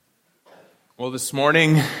Well, this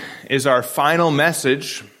morning is our final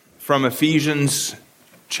message from Ephesians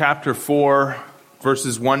chapter 4,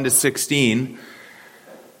 verses 1 to 16.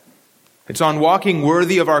 It's on walking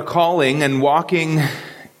worthy of our calling and walking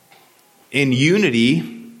in unity.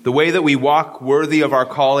 The way that we walk worthy of our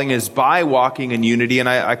calling is by walking in unity. And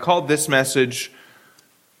I called this message,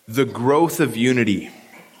 The Growth of Unity.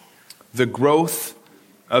 The Growth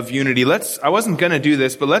of Unity. I wasn't going to do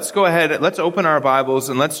this, but let's go ahead. Let's open our Bibles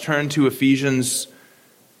and let's turn to Ephesians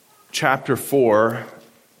chapter 4.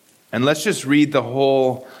 And let's just read the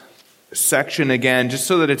whole section again, just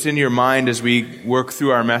so that it's in your mind as we work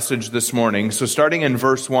through our message this morning. So starting in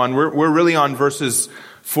verse 1, we're really on verses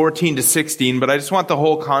 14 to 16, but I just want the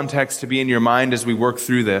whole context to be in your mind as we work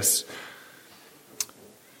through this.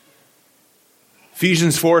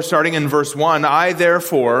 Ephesians 4, starting in verse 1, I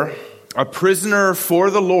therefore, a prisoner for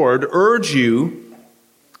the Lord, urge you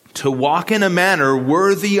to walk in a manner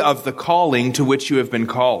worthy of the calling to which you have been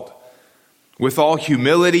called, with all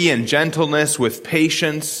humility and gentleness, with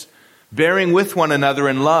patience, bearing with one another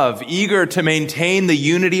in love, eager to maintain the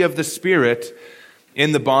unity of the Spirit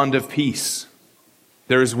in the bond of peace.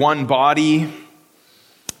 There is one body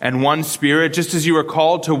and one Spirit, just as you are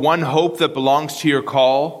called to one hope that belongs to your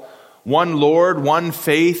call, one Lord, one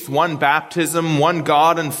faith, one baptism, one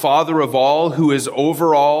God and Father of all, who is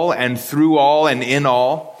over all and through all and in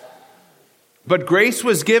all. But grace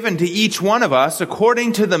was given to each one of us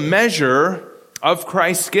according to the measure of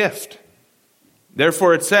Christ's gift.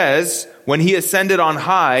 Therefore it says, when he ascended on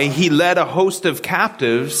high, he led a host of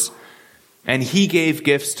captives and he gave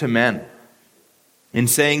gifts to men. In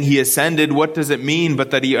saying he ascended, what does it mean but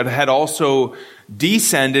that he had also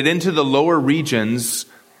descended into the lower regions,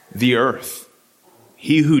 the earth?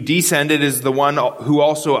 He who descended is the one who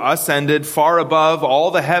also ascended far above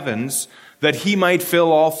all the heavens, that he might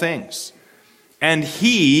fill all things. And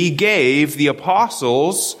he gave the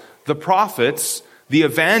apostles, the prophets, the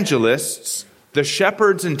evangelists, the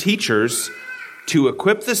shepherds and teachers to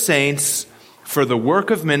equip the saints for the work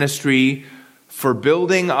of ministry, for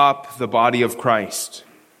building up the body of Christ,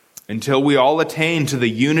 until we all attain to the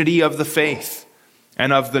unity of the faith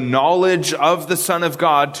and of the knowledge of the Son of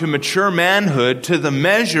God, to mature manhood, to the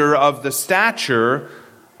measure of the stature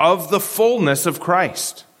of the fullness of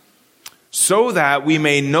Christ, so that we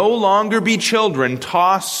may no longer be children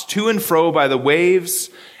tossed to and fro by the waves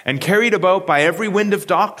and carried about by every wind of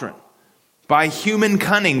doctrine, by human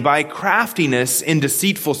cunning, by craftiness in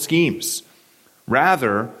deceitful schemes.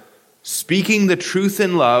 Rather, speaking the truth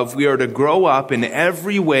in love, we are to grow up in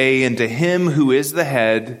every way into him who is the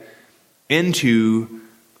head, into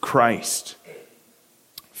Christ,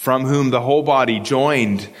 from whom the whole body,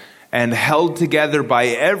 joined and held together by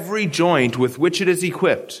every joint with which it is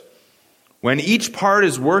equipped, when each part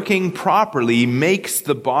is working properly, makes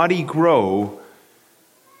the body grow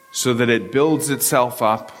so that it builds itself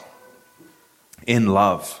up in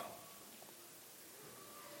love.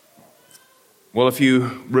 Well, if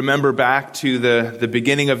you remember back to the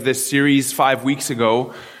beginning of this series 5 weeks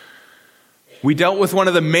ago, we dealt with one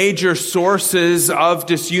of the major sources of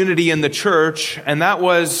disunity in the church, and that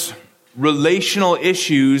was relational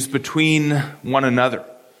issues between one another.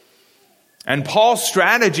 And Paul's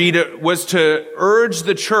strategy was to urge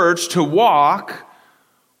the church to walk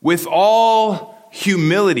with all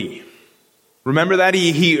humility. Remember that?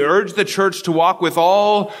 He urged the church to walk with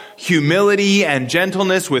all humility and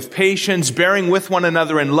gentleness, with patience, bearing with one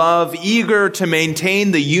another in love, eager to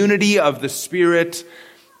maintain the unity of the Spirit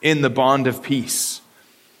in the bond of peace.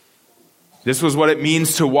 This was what it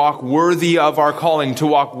means to walk worthy of our calling, to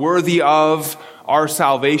walk worthy of our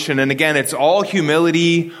salvation. And again, it's all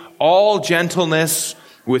humility, all gentleness,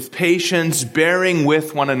 with patience, bearing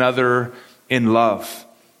with one another in love.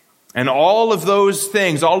 And all of those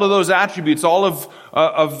things, all of those attributes, all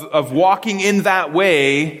of walking in that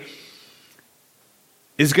way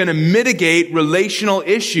is going to mitigate relational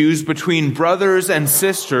issues between brothers and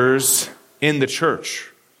sisters in the church.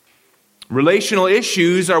 Relational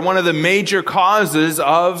issues are one of the major causes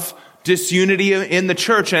of disunity in the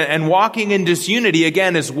church. And walking in disunity,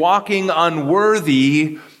 again, is walking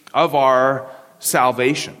unworthy of our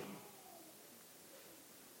salvation.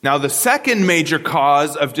 Now, the second major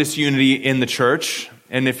cause of disunity in the church,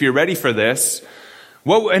 and if you're ready for this,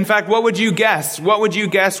 what would you guess? What would you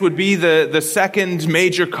guess would be the second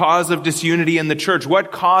major cause of disunity in the church?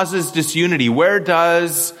 What causes disunity? Where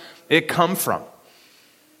does it come from?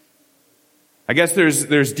 I guess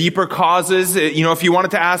there's deeper causes. If you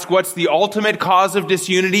wanted to ask what's the ultimate cause of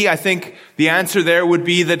disunity, I think the answer there would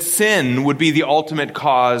be that sin would be the ultimate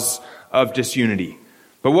cause of disunity.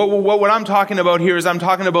 But what I'm talking about here is I'm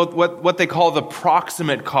talking about what they call the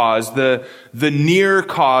proximate cause, the near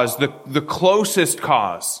cause, the closest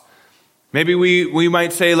cause. Maybe we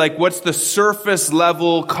might say, like, what's the surface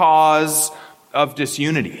level cause of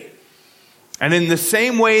disunity? And in the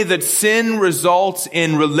same way that sin results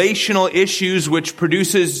in relational issues which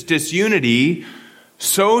produces disunity,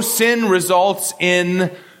 so sin results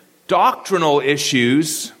in doctrinal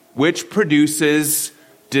issues which produces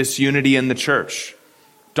disunity in the church.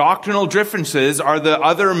 Doctrinal differences are the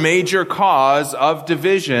other major cause of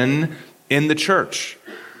division in the church.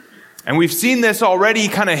 And we've seen this already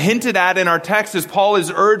kind of hinted at in our text as Paul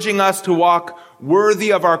is urging us to walk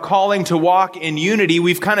worthy of our calling, to walk in unity.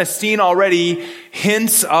 We've kind of seen already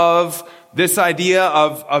hints of this idea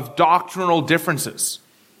of doctrinal differences.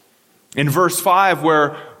 In verse 5,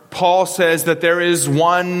 where Paul says that there is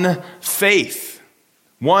one faith,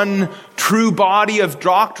 one true body of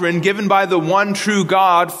doctrine given by the one true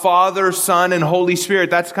God, Father, Son, and Holy Spirit.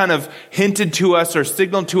 That's kind of hinted to us or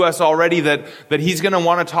signaled to us already that he's going to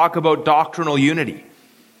want to talk about doctrinal unity.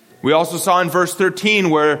 We also saw in verse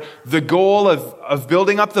 13 where the goal of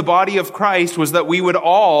building up the body of Christ was that we would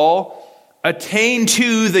all attain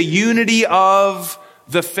to the unity of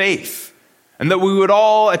the faith, and that we would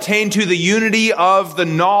all attain to the unity of the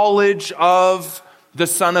knowledge of the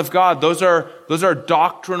Son of God. Those are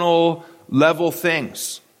doctrinal level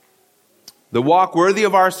things. The walk worthy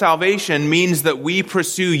of our salvation means that we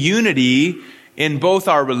pursue unity in both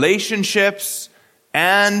our relationships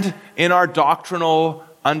and in our doctrinal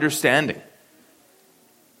understanding.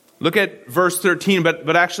 Look at verse 13,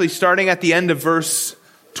 but actually starting at the end of verse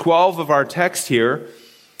 12 of our text here,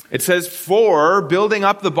 it says, "For building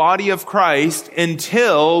up the body of Christ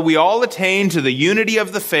until we all attain to the unity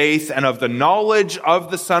of the faith and of the knowledge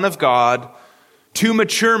of the Son of God, to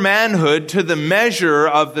mature manhood, to the measure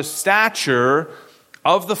of the stature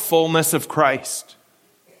of the fullness of Christ."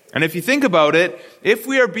 And if you think about it, if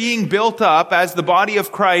we are being built up as the body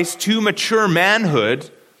of Christ to mature manhood,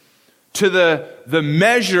 to the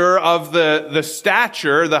measure of the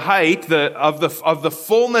stature, the height, of the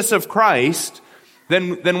fullness of Christ,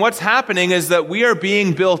 then what's happening is that we are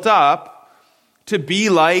being built up to be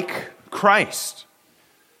like Christ.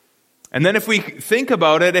 And then if we think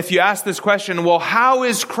about it, if you ask this question, well, how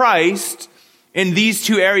is Christ in these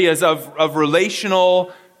two areas of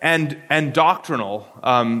relational and doctrinal?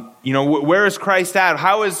 Where is Christ at?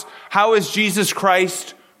 How is Jesus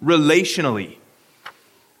Christ relationally?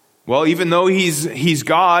 Well, even though he's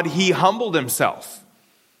God, he humbled himself.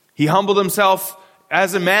 He humbled himself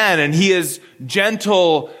as a man, and he is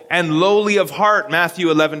gentle and lowly of heart, Matthew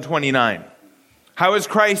 11:29. How is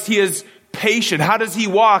Christ? He is patient. How does he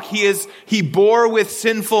walk? He bore with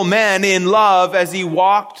sinful men in love as he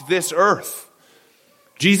walked this earth.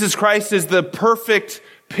 Jesus Christ is the perfect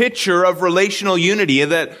picture of relational unity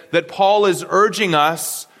that Paul is urging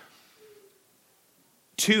us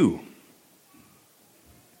to.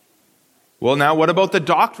 Well, now what about the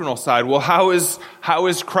doctrinal side? Well, how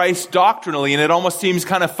is Christ doctrinally? And it almost seems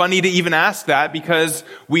kind of funny to even ask that, because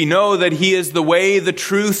we know that he is the way, the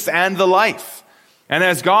truth, and the life. And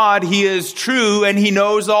as God, he is true and he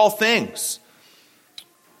knows all things.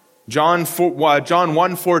 John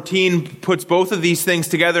 1:14 puts both of these things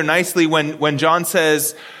together nicely when John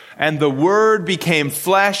says, "And the Word became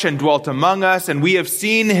flesh and dwelt among us, and we have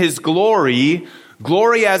seen his glory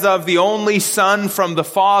as of the only Son from the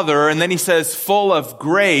Father." And then he says, "full of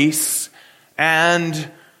grace and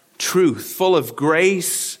truth." Full of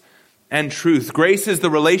grace and truth. Grace is the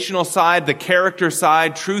relational side, the character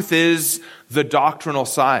side. Truth is the doctrinal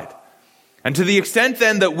side. And to the extent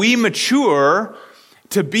then that we mature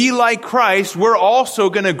to be like Christ, we're also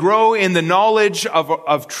going to grow in the knowledge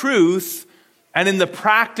of truth and in the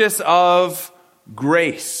practice of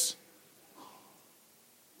grace.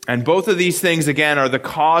 And both of these things, again, are the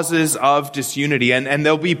causes of disunity. And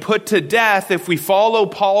they'll be put to death if we follow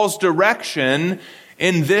Paul's direction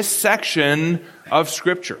in this section of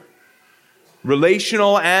Scripture.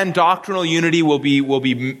 Relational and doctrinal unity will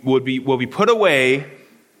be put away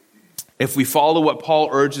if we follow what Paul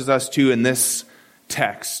urges us to in this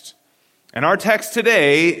text. And our text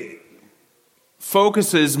today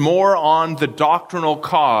focuses more on the doctrinal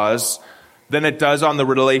cause than it does on the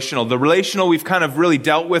relational. The relational we've kind of really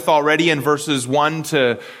dealt with already in verses 1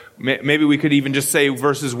 to, maybe we could even just say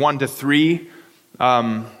verses 1 to 3.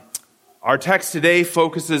 Our text today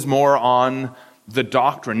focuses more on the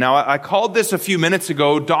doctrine. Now, I called this a few minutes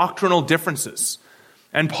ago doctrinal differences.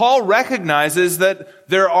 And Paul recognizes that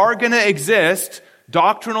there are going to exist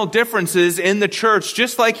doctrinal differences in the church,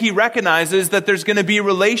 just like he recognizes that there's going to be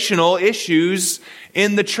relational issues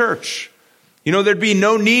in the church. There'd be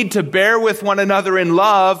no need to bear with one another in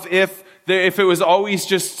love if it was always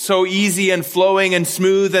just so easy and flowing and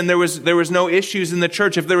smooth and there was no issues in the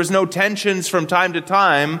church. If there was no tensions from time to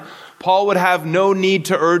time, Paul would have no need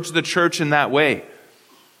to urge the church in that way.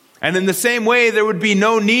 And in the same way, there would be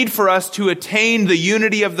no need for us to attain the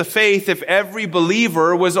unity of the faith if every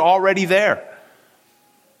believer was already there.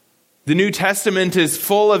 The New Testament is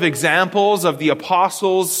full of examples of the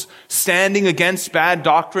apostles standing against bad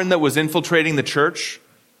doctrine that was infiltrating the church.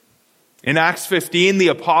 In Acts 15, the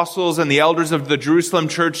apostles and the elders of the Jerusalem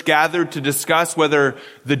church gathered to discuss whether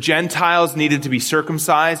the Gentiles needed to be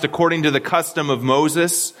circumcised according to the custom of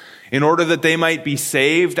Moses in order that they might be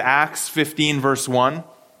saved. Acts 15 verse 1.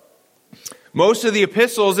 Most of the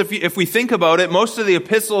epistles, if we think about it, most of the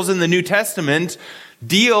epistles in the New Testament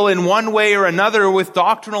deal in one way or another with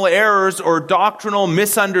doctrinal errors or doctrinal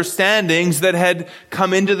misunderstandings that had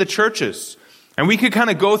come into the churches. And we could kind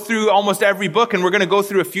of go through almost every book, and we're going to go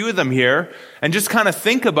through a few of them here, and just kind of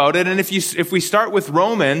think about it. And if we start with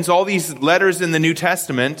Romans, all these letters in the New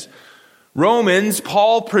Testament, Romans,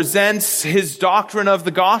 Paul presents his doctrine of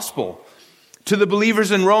the gospel to the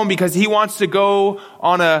believers in Rome because he wants to go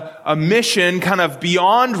on a mission kind of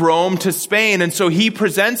beyond Rome to Spain. And so he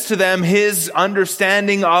presents to them his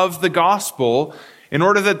understanding of the gospel in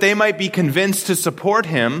order that they might be convinced to support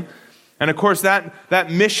him. And of course,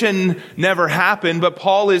 that mission never happened, but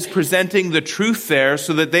Paul is presenting the truth there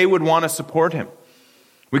so that they would want to support him.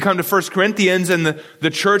 We come to 1 Corinthians, and the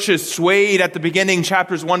church is swayed at the beginning,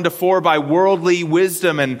 chapters 1 to 4, by worldly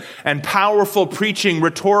wisdom and powerful preaching,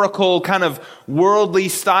 rhetorical kind of worldly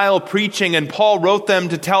style preaching. And Paul wrote them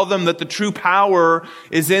to tell them that the true power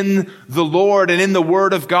is in the Lord and in the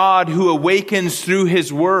Word of God, who awakens through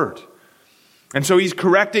His Word. And so he's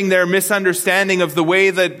correcting their misunderstanding of the way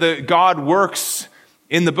that God works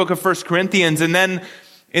in the book of 1 Corinthians. And then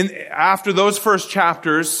after those first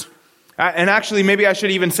chapters, and actually maybe I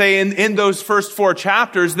should even say in those first 4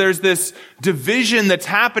 chapters, there's this division that's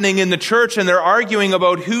happening in the church, and they're arguing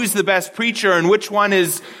about who's the best preacher and which one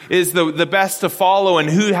is the best to follow and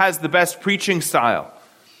who has the best preaching style.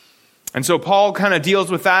 And so Paul kind of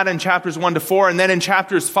deals with that in chapters 1 to 4. And then in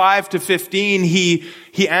chapters 5 to 15,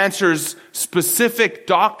 he answers specific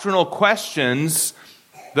doctrinal questions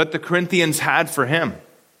that the Corinthians had for him.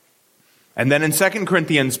 And then in 2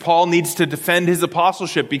 Corinthians, Paul needs to defend his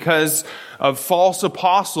apostleship because of false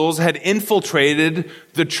apostles had infiltrated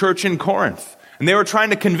the church in Corinth. And they were trying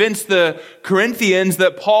to convince the Corinthians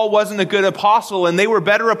that Paul wasn't a good apostle and they were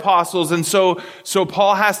better apostles. And so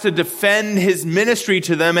Paul has to defend his ministry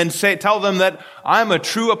to them and tell them that I'm a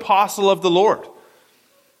true apostle of the Lord.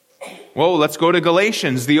 Well, let's go to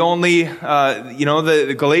Galatians. The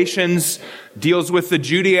Galatians deals with the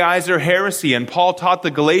Judaizer heresy. And Paul taught the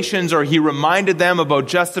Galatians, or he reminded them about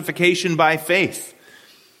justification by faith.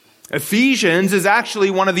 Ephesians is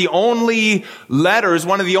actually one of the only letters,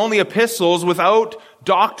 one of the only epistles without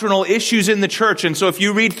doctrinal issues in the church. And so if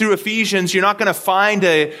you read through Ephesians, you're not going to find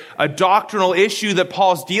a doctrinal issue that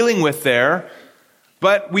Paul's dealing with there.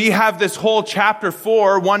 But we have this whole chapter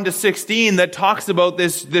 4, 1 to 16, that talks about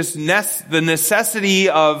the necessity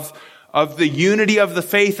of the unity of the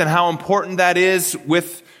faith and how important that is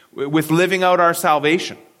with living out our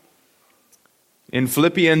salvation. In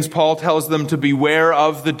Philippians, Paul tells them to beware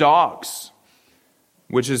of the dogs,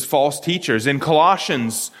 which is false teachers. In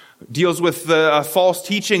Colossians, deals with the false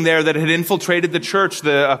teaching there that had infiltrated the church,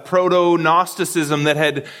 the proto-Gnosticism that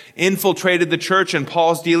had infiltrated the church, and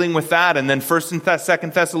Paul's dealing with that. And then 1 and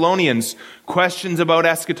 2 Thessalonians, questions about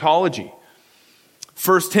eschatology.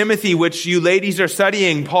 1 Timothy, which you ladies are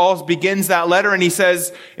studying, Paul begins that letter and he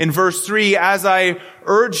says in verse 3, "As I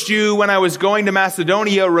urged you when I was going to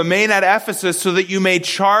Macedonia, remain at Ephesus so that you may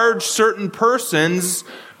charge certain persons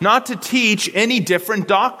not to teach any different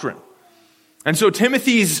doctrine." And so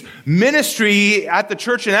Timothy's ministry at the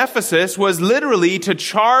church in Ephesus was literally to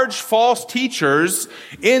charge false teachers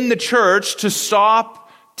in the church to stop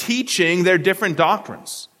teaching their different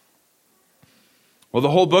doctrines. Well, the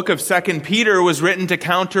whole book of 2 Peter was written to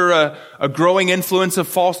counter a growing influence of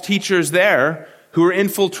false teachers there who were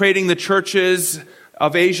infiltrating the churches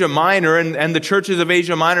of Asia Minor. And the churches of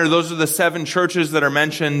Asia Minor, those are the 7 churches that are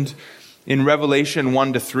mentioned in Revelation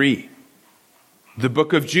 1 to 3. The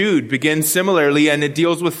book of Jude begins similarly, and it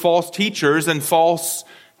deals with false teachers and false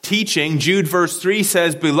teaching. Jude verse 3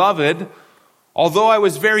 says, "Beloved, although I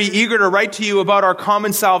was very eager to write to you about our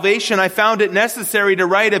common salvation, I found it necessary to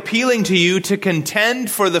write appealing to you to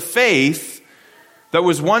contend for the faith that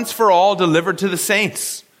was once for all delivered to the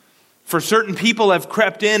saints. For certain people have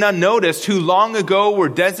crept in unnoticed who long ago were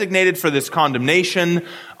designated for this condemnation,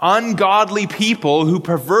 ungodly people who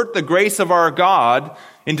pervert the grace of our God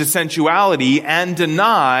into sensuality and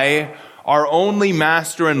deny our only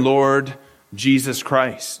Master and Lord, Jesus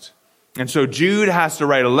Christ. And so Jude has to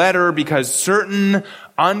write a letter because certain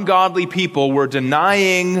ungodly people were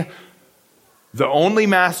denying the only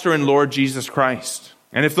Master and Lord, Jesus Christ.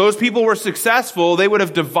 And if those people were successful, they would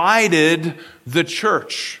have divided the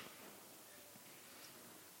church.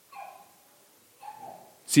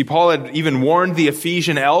 See, Paul had even warned the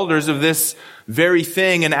Ephesian elders of this very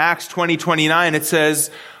thing in Acts 20:29. It says,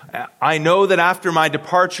 I know that after my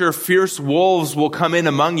departure, fierce wolves will come in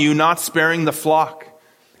among you, not sparing the flock.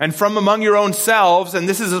 And from among your own selves, and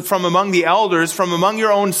this is from among the elders, from among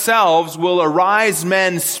your own selves will arise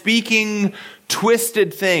men speaking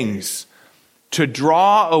twisted things to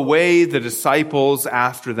draw away the disciples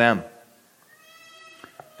after them.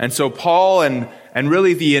 And so Paul and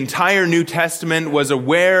really the entire New Testament was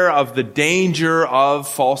aware of the danger of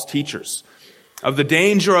false teachers, of the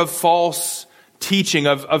danger of false teaching,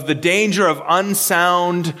 of the danger of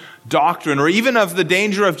unsound doctrine, or even of the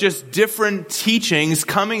danger of just different teachings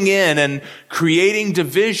coming in and creating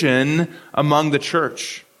division among the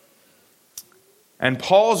church. And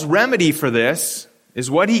Paul's remedy for this is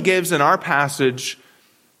what he gives in our passage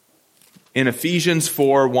in Ephesians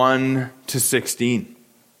 4:1-16.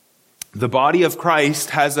 The body of Christ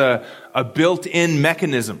has a built-in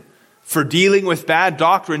mechanism for dealing with bad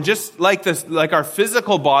doctrine, just like our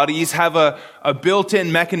physical bodies have a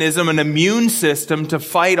built-in mechanism, an immune system to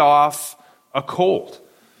fight off a cold.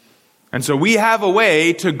 And so we have a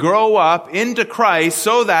way to grow up into Christ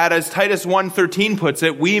so that, as Titus 1:13 puts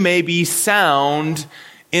it, we may be sound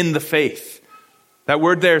in the faith. That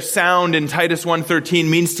word there, sound, in Titus 1:13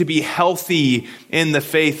 means to be healthy in the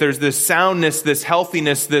faith. There's this soundness, this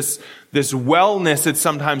healthiness, this wellness, it's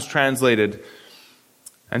sometimes translated.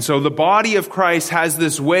 And so the body of Christ has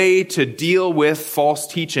this way to deal with false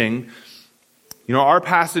teaching. You know, our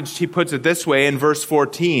passage, he puts it this way in verse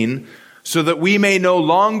 14, so that we may no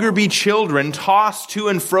longer be children tossed to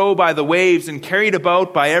and fro by the waves and carried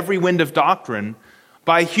about by every wind of doctrine,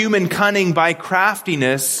 by human cunning, by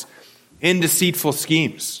craftiness, in deceitful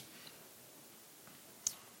schemes.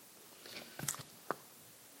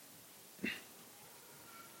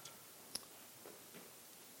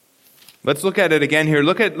 Let's look at it again here.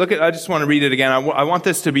 Look at. I just want to read it again. I want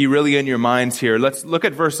this to be really in your minds here. Let's look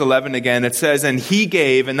at verse 11 again. It says, and he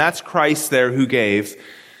gave, and that's Christ there who gave.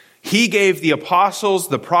 He gave the apostles,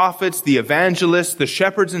 the prophets, the evangelists, the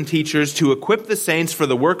shepherds and teachers to equip the saints for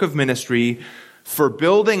the work of ministry, for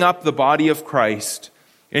building up the body of Christ,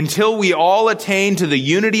 until we all attain to the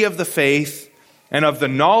unity of the faith and of the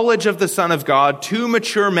knowledge of the Son of God, to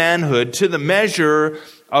mature manhood, to the measure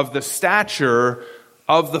of the stature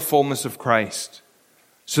of the fullness of Christ,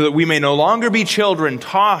 so that we may no longer be children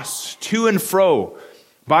tossed to and fro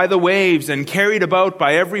by the waves and carried about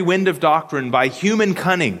by every wind of doctrine, by human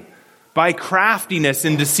cunning, by craftiness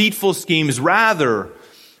and deceitful schemes. Rather,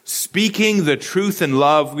 speaking the truth in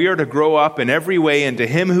love, we are to grow up in every way into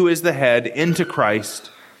him who is the head, into Christ,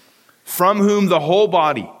 from whom the whole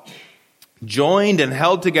body, joined and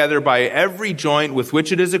held together by every joint with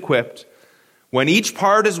which it is equipped, when each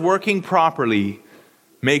part is working properly,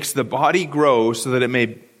 makes the body grow so that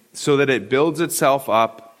it builds itself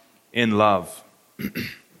up in love.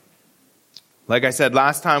 Like I said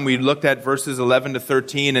last time, we looked at verses 11 to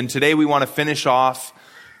 13, and today we want to finish off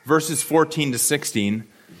verses 14 to 16.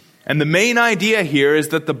 And the main idea here is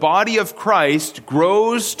that the body of Christ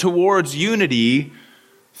grows towards unity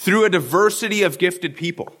through a diversity of gifted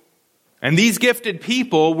people. And these gifted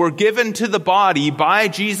people were given to the body by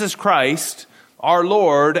Jesus Christ, our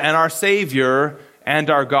Lord and our Savior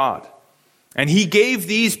and our God. And he gave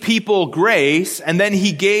these people grace, and then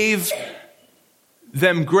he gave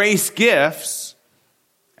them grace gifts,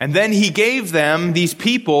 and then he gave them, these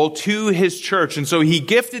people, to his church. And so he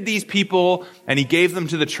gifted these people and he gave them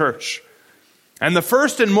to the church. And the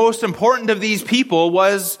first and most important of these people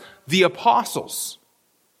was the apostles.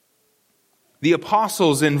 The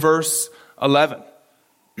apostles in verse 11.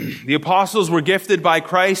 The apostles were gifted by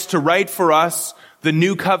Christ to write for us the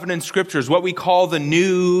New Covenant Scriptures, what we call the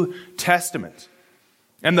New Testament.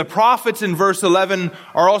 And the prophets in verse 11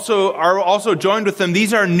 are also joined with them.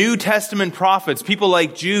 These are New Testament prophets, people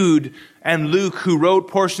like Jude and Luke, who wrote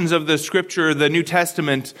portions of the Scripture, the New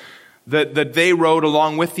Testament, that they wrote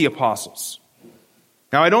along with the apostles.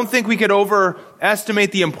 Now, I don't think we could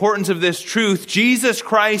overestimate the importance of this truth. Jesus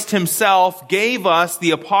Christ himself gave us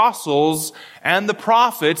the apostles and the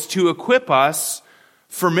prophets to equip us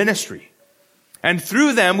for ministry. And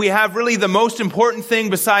through them, we have really the most important thing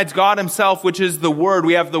besides God himself, which is the Word.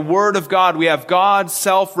 We have the Word of God. We have God's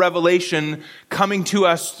self-revelation coming to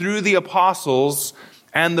us through the apostles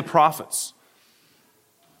and the prophets.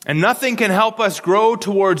 And nothing can help us grow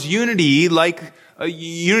towards unity, like a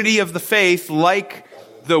unity of the faith, like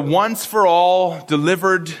the once for all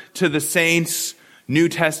delivered to the saints New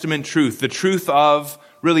Testament truth, the truth of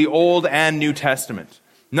really Old and New Testament.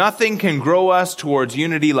 Nothing can grow us towards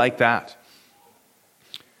unity like that.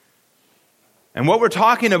 And what we're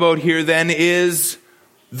talking about here then is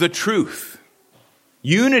the truth.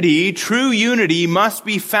 Unity, true unity, must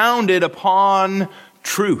be founded upon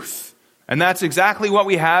truth. And that's exactly what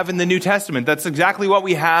we have in the New Testament. That's exactly what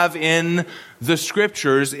we have in the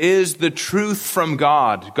Scriptures, is the truth from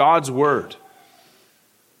God, God's Word.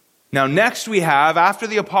 Now next we have, after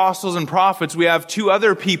the apostles and prophets, we have two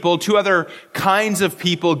other kinds of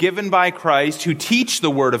people given by Christ who teach the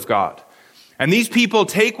Word of God. And these people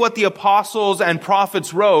take what the apostles and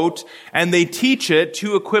prophets wrote and they teach it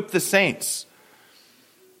to equip the saints.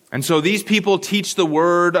 And so these people teach the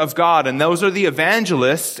Word of God, and those are the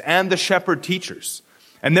evangelists and the shepherd teachers.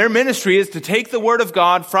 And their ministry is to take the Word of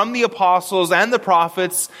God from the apostles and the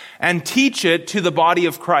prophets and teach it to the body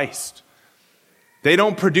of Christ. They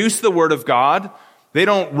don't produce the Word of God. They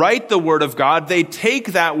don't write the Word of God. They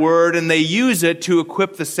take that Word and they use it to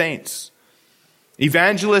equip the saints.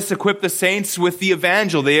 Evangelists equip the saints with the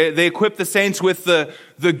evangel. They equip the saints with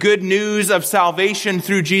the good news of salvation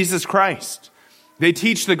through Jesus Christ. They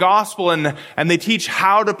teach the gospel and they teach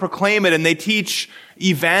how to proclaim it, and they teach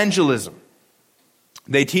evangelism.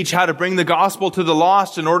 They teach how to bring the gospel to the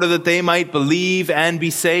lost in order that they might believe and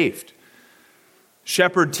be saved.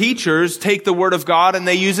 Shepherd teachers take the Word of God and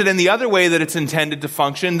they use it in the other way that it's intended to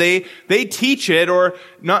function. They teach it, or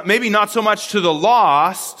maybe not so much to the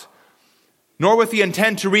lost, nor with the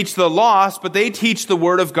intent to reach the lost, but they teach the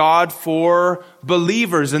Word of God for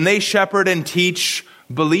believers, and they shepherd and teach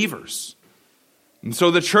believers. And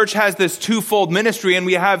so the church has this twofold ministry, and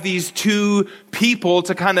we have these two people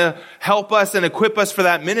to kind of help us and equip us for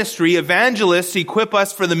that ministry. Evangelists equip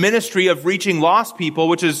us for the ministry of reaching lost people,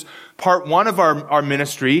 which is part one of our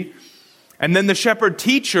ministry. And then the shepherd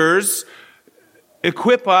teachers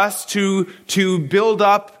equip us to build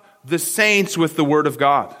up the saints with the Word of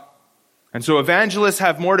God. And so evangelists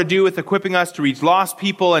have more to do with equipping us to reach lost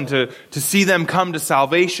people and to see them come to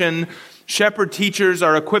salvation. Shepherd teachers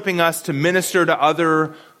are equipping us to minister to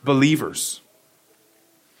other believers.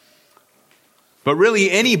 But really,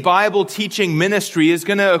 any Bible teaching ministry is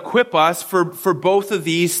going to equip us for both of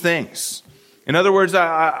these things. In other words,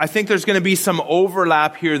 I think there's going to be some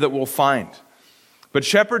overlap here that we'll find. But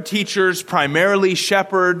shepherd teachers primarily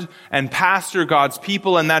shepherd and pastor God's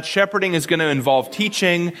people, and that shepherding is going to involve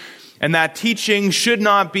teaching. And that teaching should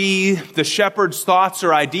not be the shepherd's thoughts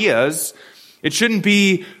or ideas. It shouldn't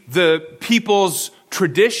be the people's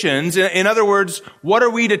traditions. In other words, what are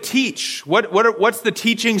we to teach? What's the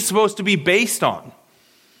teaching supposed to be based on?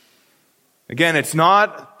 Again, it's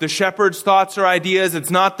not the shepherd's thoughts or ideas. It's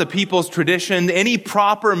not the people's tradition. Any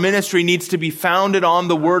proper ministry needs to be founded on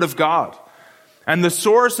the Word of God. And the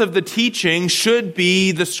source of the teaching should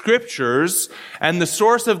be the Scriptures. And the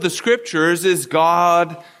source of the Scriptures is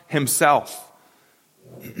God Himself.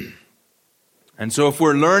 And so if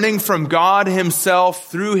we're learning from God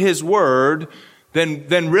Himself through His Word,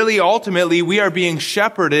 then really ultimately we are being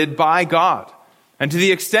shepherded by God. And to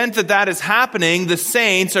the extent that that is happening, the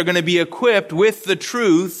saints are going to be equipped with the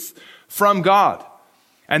truth from God.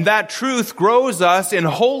 And that truth grows us in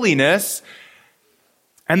holiness,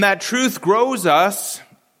 and that truth grows us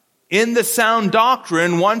in the sound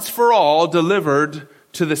doctrine once for all delivered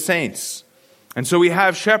to the saints. And so we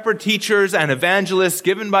have shepherd teachers and evangelists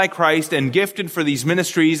given by Christ and gifted for these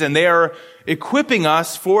ministries, and they are equipping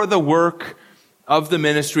us for the work of the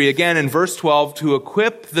ministry. Again, in verse 12, to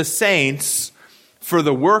equip the saints for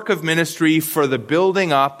the work of ministry, for the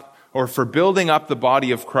building up, or for building up the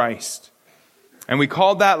body of Christ. And we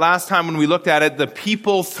called that last time when we looked at it, the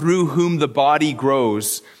people through whom the body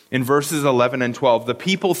grows, in verses 11 and 12. The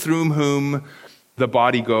people through whom the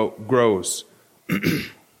body grows.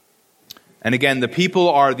 And again, the people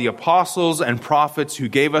are the apostles and prophets who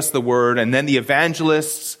gave us the Word, and then the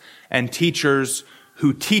evangelists and teachers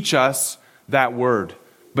who teach us that Word.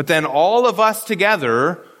 But then all of us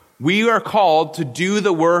together, we are called to do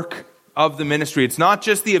the work of the ministry. It's not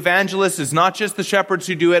just the evangelists, it's not just the shepherds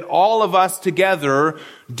who do it. All of us together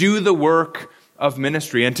do the work of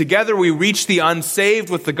ministry. And together we reach the unsaved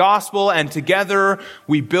with the gospel, and together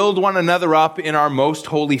we build one another up in our most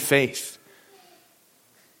holy faith.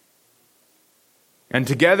 And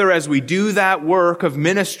together as we do that work of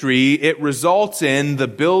ministry, it results in the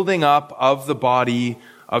building up of the body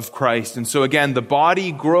of Christ. And so again, the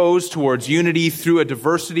body grows towards unity through a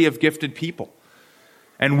diversity of gifted people.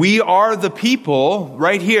 And we are the people,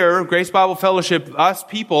 right here, Grace Bible Fellowship, us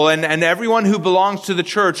people, and everyone who belongs to the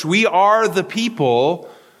church, we are the people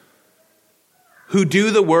who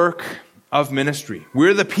do the work of ministry.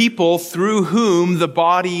 We're the people through whom the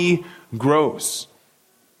body grows.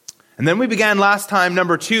 And then we began last time,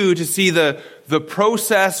 number 2, to see the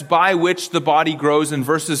process by which the body grows in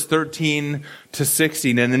verses 13 to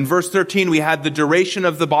 16. And in verse 13, we had the duration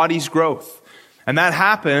of the body's growth. And that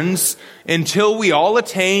happens until we all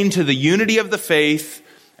attain to the unity of the faith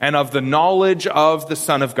and of the knowledge of the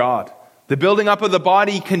Son of God. The building up of the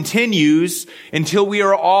body continues until we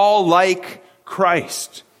are all like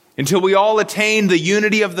Christ. Until we all attain the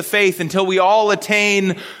unity of the faith. Until we all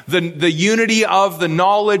attain the unity of the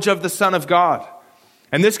knowledge of the Son of God.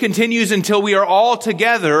 And this continues until we are all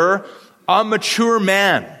together a mature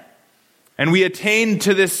man. And we attain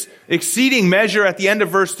to this exceeding measure at the end of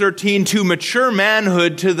verse 13, to mature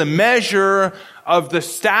manhood, to the measure of the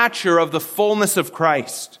stature of the fullness of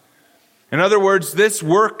Christ. In other words, this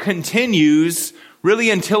work continues really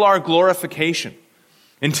until our glorification.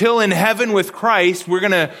 Until in heaven with Christ, we're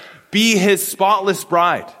going to be his spotless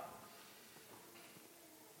bride.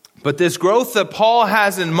 But this growth that Paul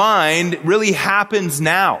has in mind really happens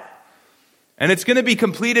now. And it's going to be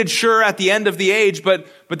completed, sure, at the end of the age, but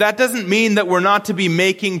that doesn't mean that we're not to be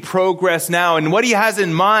making progress now. And what he has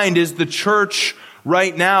in mind is the church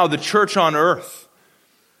right now, the church on earth.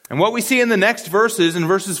 And what we see in the next verses, in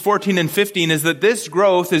verses 14 and 15, is that this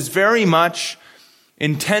growth is very much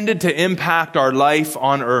intended to impact our life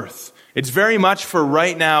on earth. It's very much for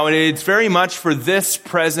right now, and it's very much for this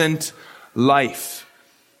present life.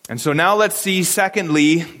 And so now let's see,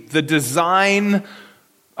 secondly, the design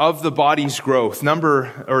of the body's growth.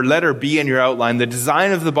 Letter B in your outline, the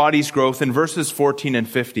design of the body's growth in verses 14 and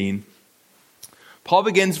 15. Paul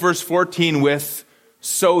begins verse 14 with,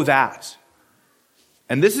 so that.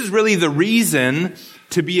 And this is really the reason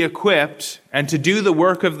to be equipped and to do the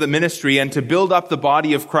work of the ministry and to build up the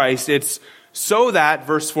body of Christ. It's so that,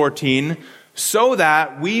 verse 14, so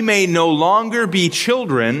that we may no longer be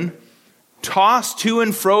children, tossed to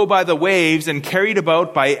and fro by the waves and carried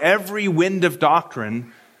about by every wind of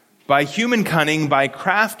doctrine, by human cunning, by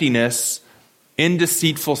craftiness, in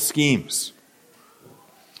deceitful schemes.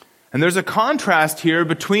 And there's a contrast here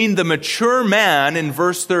between the mature man in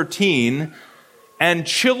verse 13 and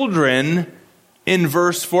children in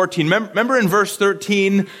verse 14. Remember in verse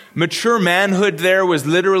 13, mature manhood there was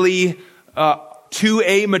literally to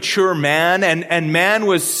a mature man, and man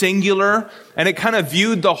was singular, and it kind of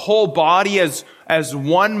viewed the whole body as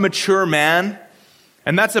one mature man.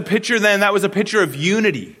 And that's a picture then, that was a picture of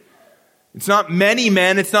unity. It's not many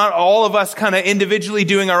men, it's not all of us kind of individually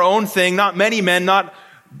doing our own thing, not many men, not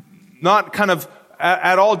kind of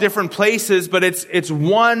at all different places, but it's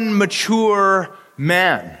one mature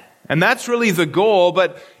man. And that's really the goal,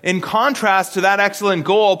 but in contrast to that excellent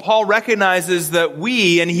goal, Paul recognizes that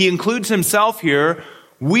we, and he includes himself here,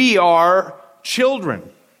 we are children.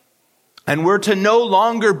 And we're to no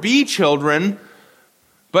longer be children,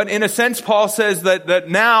 but in a sense, Paul says that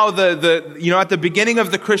now at the beginning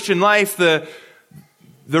of the Christian life, the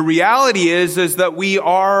reality is that we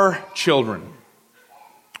are children.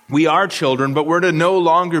 We are children, but we're to no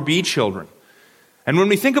longer be children. And when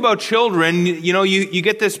we think about children, you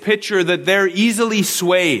get this picture that they're easily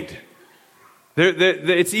swayed.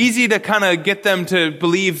 It's easy to kind of get them to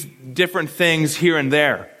believe different things here and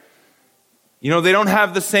there. They don't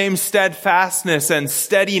have the same steadfastness and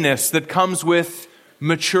steadiness that comes with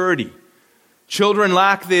maturity. Children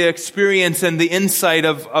lack the experience and the insight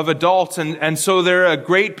of adults, and so they're a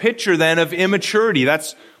great picture then of immaturity.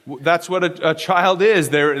 That's what a child is.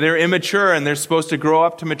 They're immature, and they're supposed to grow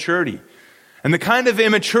up to maturity. And the kind of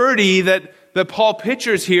immaturity that Paul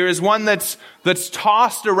pictures here is one that's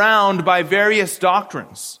tossed around by various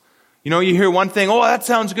doctrines. You hear one thing, oh, that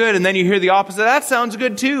sounds good, and then you hear the opposite, that sounds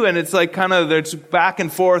good too, and it's like it's back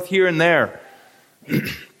and forth here and there.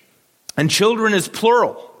 And children is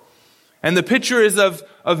plural. And the picture is of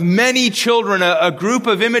many children, a group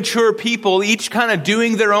of immature people, each kind of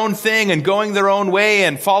doing their own thing and going their own way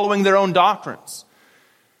and following their own doctrines.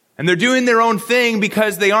 And they're doing their own thing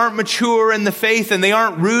because they aren't mature in the faith and they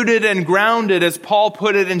aren't rooted and grounded, as Paul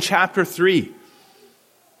put it in chapter 3.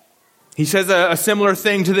 He says a similar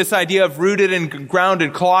thing to this idea of rooted and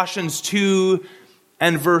grounded, Colossians 2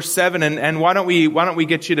 and verse 7. And why don't we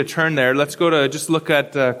get you to turn there? Let's go to just look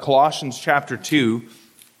at Colossians chapter 2.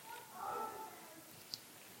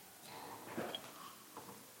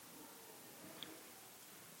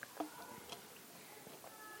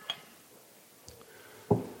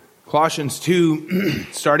 Colossians 2,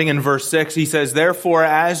 starting in verse 6, he says, "Therefore,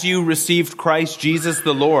 as you received Christ Jesus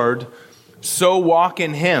the Lord, so walk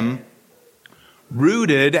in him,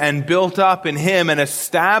 rooted and built up in him and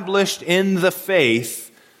established in the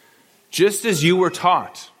faith, just as you were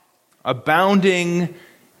taught, abounding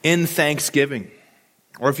in thanksgiving."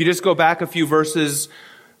 Or if you just go back a few verses,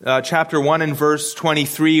 chapter 1 and verse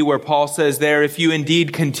 23, where Paul says there, "If you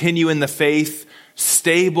indeed continue in the faith,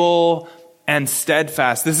 stable and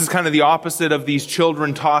steadfast." This is kind of the opposite of these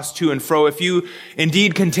children tossed to and fro. "If you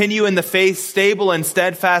indeed continue in the faith, stable and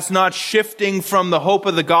steadfast, not shifting from the hope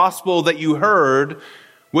of the gospel that you heard,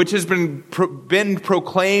 which has been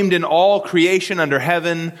proclaimed in all creation under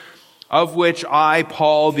heaven, of which I,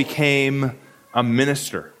 Paul, became a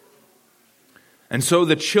minister." And so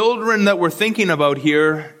the children that we're thinking about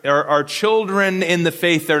here are children in the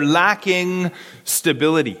faith. They're lacking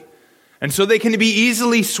stability. And so they can be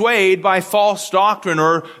easily swayed by false doctrine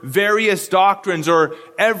or various doctrines or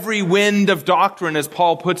every wind of doctrine, as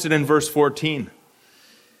Paul puts it in verse 14.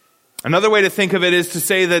 Another way to think of it is to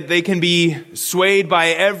say that they can be swayed by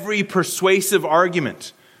every persuasive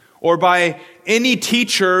argument or by any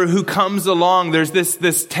teacher who comes along. There's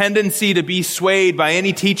this tendency to be swayed by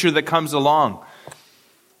any teacher that comes along.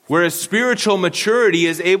 Whereas spiritual maturity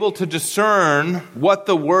is able to discern what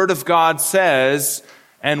the Word of God says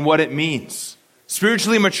and what it means.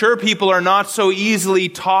 Spiritually mature people are not so easily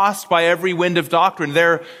tossed by every wind of doctrine.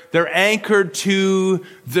 They're anchored to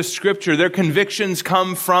the Scripture. Their convictions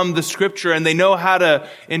come from the Scripture, and they know how to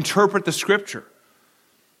interpret the Scripture.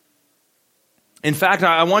 In fact,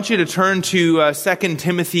 I want you to turn to 2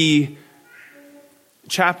 Timothy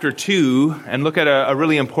chapter 2 and look at a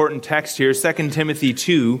really important text here. 2 Timothy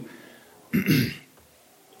 2.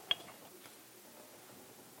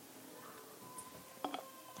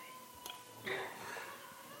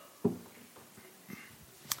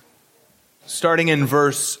 Starting in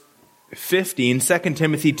verse 15, 2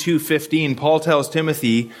 Timothy 2:15, Paul tells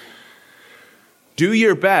Timothy, "Do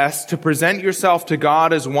your best to present yourself to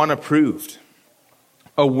God as one approved,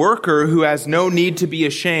 a worker who has no need to be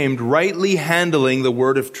ashamed, rightly handling the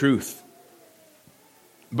word of truth.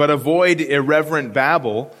 But avoid irreverent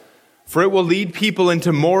babble, for it will lead people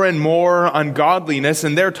into more and more ungodliness,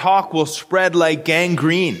 and their talk will spread like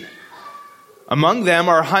gangrene. Among them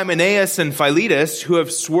are Hymenaeus and Philetus, who have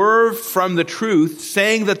swerved from the truth,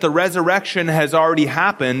 saying that the resurrection has already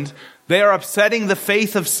happened. They are upsetting the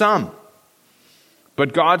faith of some.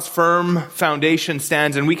 But God's firm foundation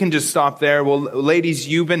stands." And we can just stop there. Well, ladies,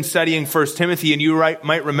 you've been studying 1 Timothy, and you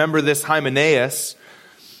might remember this Hymenaeus.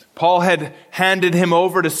 Paul had handed him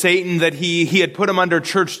over to Satan, that he had put him under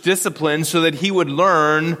church discipline so that he would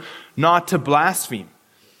learn not to blaspheme.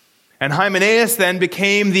 And Hymenaeus then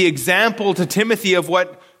became the example to Timothy of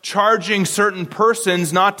what charging certain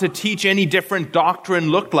persons not to teach any different doctrine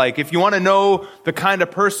looked like. If you want to know the kind of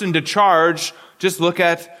person to charge, just look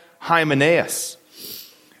at Hymenaeus.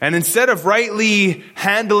 And instead of rightly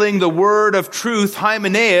handling the word of truth,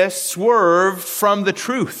 Hymenaeus swerved from the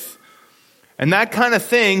truth. And that kind of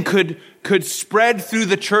thing could spread through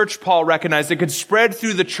the church, Paul recognized. It could spread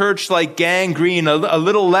through the church like gangrene. A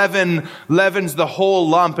little leaven leavens the whole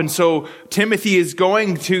lump. And so Timothy is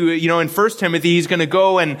going to, in 1 Timothy, he's going to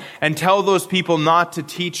go and tell those people not to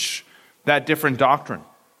teach that different doctrine.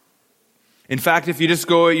 In fact, if you just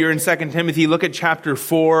go, you're in 2 Timothy, look at chapter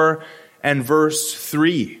 4 and verse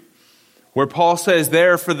 3, where Paul says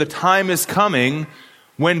there, "For the time is coming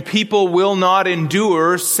when people will not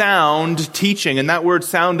endure sound teaching." And that word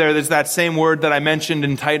sound there's that same word that I mentioned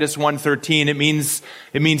in Titus 1:13. It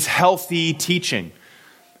means healthy teaching.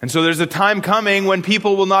 And so there's a time coming when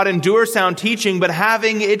people will not endure sound teaching, but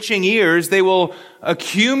having itching ears, they will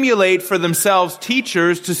accumulate for themselves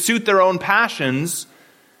teachers to suit their own passions,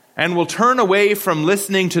 and will turn away from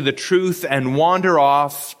listening to the truth and wander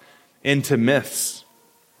off into myths.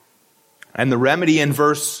 And the remedy in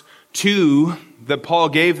verse 2 that Paul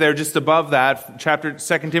gave there just above that, chapter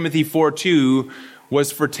 2 Timothy 4:2,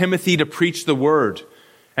 was for Timothy to preach the word.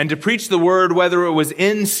 And to preach the word whether it was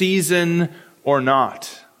in season or not.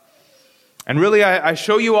 And really, I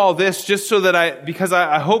show you all this just so that because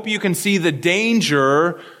I hope you can see the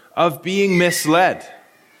danger of being misled.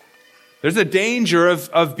 There's a danger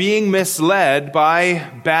of being misled by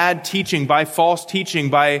bad teaching, by false teaching,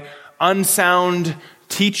 by unsound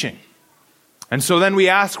teaching. And so then we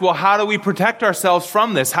ask, well, how do we protect ourselves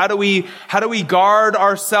from this? How do we guard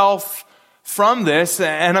ourselves from this?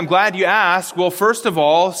 And I'm glad you asked. Well, first of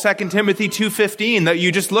all, 2 Timothy 2:15 that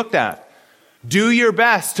you just looked at. Do your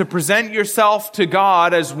best to present yourself to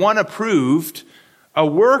God as one approved, a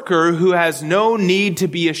worker who has no need to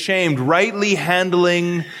be ashamed, rightly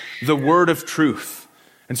handling the word of truth.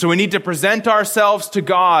 And so we need to present ourselves to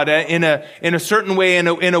God in a certain way, in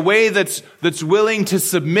a way that's willing to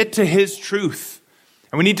submit to His truth.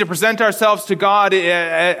 And we need to present ourselves to God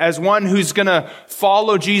as one who's going to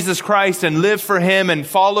follow Jesus Christ and live for Him and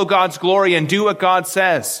follow God's glory and do what God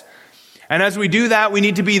says. And as we do that, we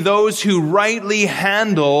need to be those who rightly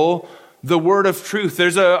handle the word of truth.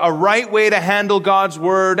 There's a right way to handle God's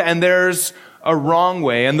word, and there's a wrong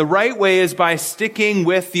way. And the right way is by sticking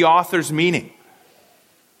with the author's meaning.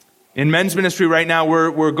 In men's ministry right now,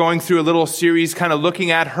 we're going through a little series kind of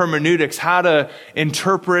looking at hermeneutics, how to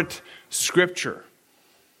interpret Scripture.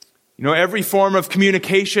 You know, every form of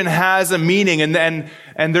communication has a meaning, and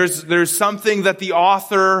there's something that the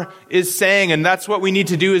author is saying, and that's what we need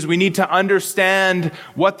to do, is we need to understand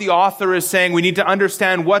what the author is saying. We need to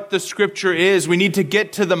understand what the Scripture is. We need to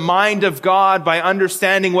get to the mind of God by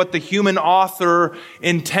understanding what the human author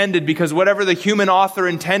intended, because whatever the human author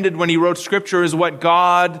intended when he wrote Scripture is what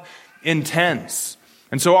God intends.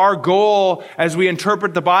 And so our goal as we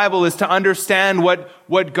interpret the Bible is to understand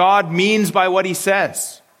what God means by what He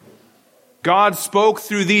says. God spoke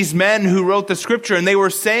through these men who wrote the Scripture, and they were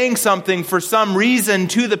saying something for some reason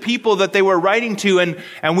to the people that they were writing to,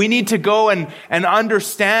 and we need to go and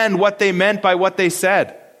understand what they meant by what they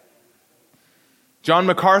said. John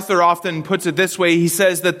MacArthur often puts it this way. He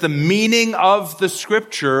says that the meaning of the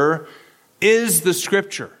Scripture is the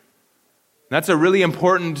Scripture. That's a really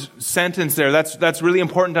important sentence there. That's really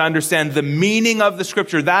important to understand. The meaning of the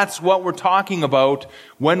Scripture, that's what we're talking about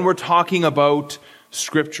when we're talking about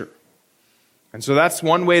Scripture. And so that's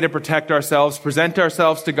one way to protect ourselves, present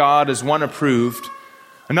ourselves to God as one approved.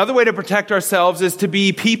 Another way to protect ourselves is to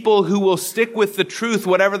be people who will stick with the truth,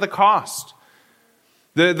 whatever the cost.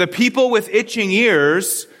 The people with itching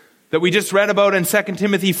ears that we just read about in 2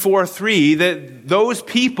 Timothy 4:3, that those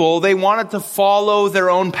people, they wanted to follow their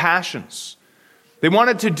own passions. They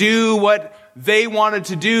wanted to do what they wanted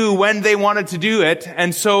to do when they wanted to do it.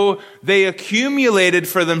 And so they accumulated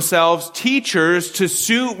for themselves teachers to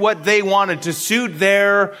suit what they wanted, to suit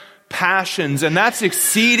their passions. And that's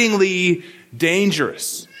exceedingly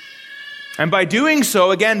dangerous. And by doing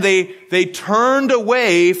so, again, they turned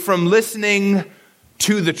away from listening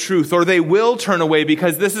to the truth, or they will turn away,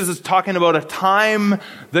 because this is talking about a time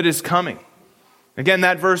that is coming. Again,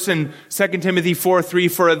 that verse in 2 Timothy 4:3,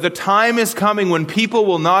 for the time is coming when people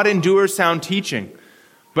will not endure sound teaching,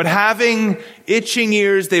 but having itching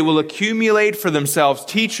ears, they will accumulate for themselves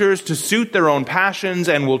teachers to suit their own passions,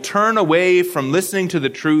 and will turn away from listening to the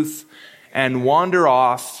truth and wander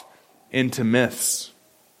off into myths.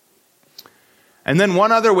 And then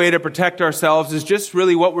one other way to protect ourselves is just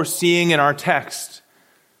really what we're seeing in our text.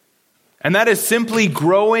 And that is simply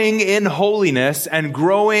growing in holiness and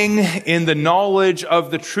growing in the knowledge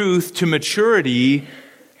of the truth to maturity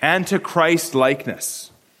and to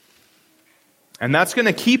Christ-likeness. And that's going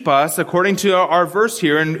to keep us, according to our verse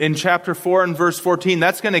here in chapter 4 and verse 14,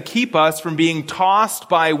 that's going to keep us from being tossed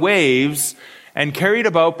by waves and carried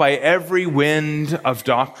about by every wind of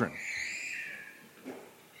doctrine.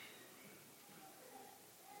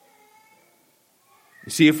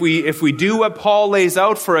 You see, if we do what Paul lays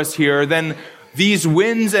out for us here, then these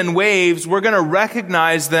winds and waves, we're going to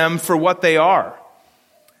recognize them for what they are.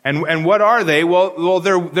 And what are they? Well,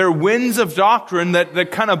 they're winds of doctrine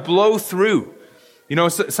that kind of blow through. You know,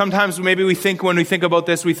 sometimes maybe when we think about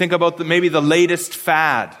this, we think about maybe the latest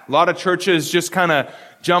fad. A lot of churches just kind of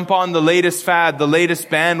jump on the latest fad, the latest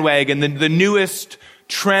bandwagon, the newest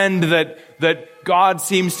trend that God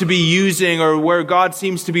seems to be using, or where God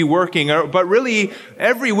seems to be working. But really,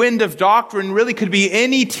 every wind of doctrine really could be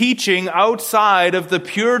any teaching outside of the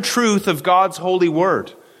pure truth of God's holy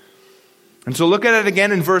word. And so look at it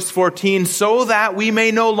again in verse 14. So that we may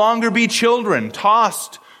no longer be children,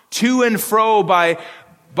 tossed to and fro by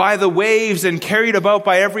the waves and carried about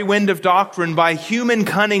by every wind of doctrine, by human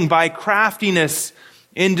cunning, by craftiness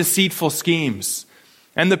in deceitful schemes.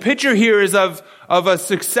 And the picture here is of a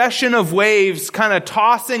succession of waves kind of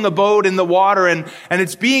tossing a boat in the water, and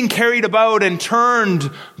it's being carried about and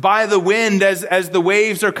turned by the wind as the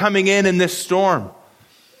waves are coming in this storm.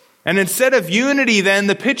 And instead of unity, then,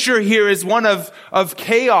 the picture here is one of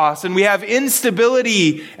chaos, and we have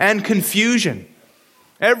instability and confusion.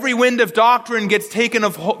 Every wind of doctrine gets taken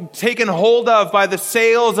hold of by the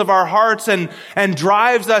sails of our hearts and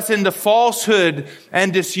drives us into falsehood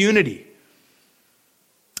and disunity.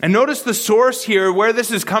 And notice the source here, where this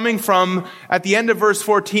is coming from at the end of verse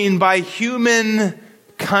 14, by human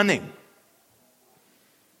cunning.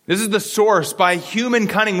 This is the source, by human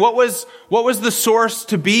cunning. What was the source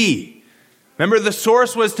to be? Remember, the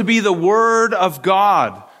source was to be the Word of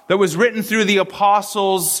God that was written through the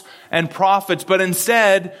apostles and prophets. But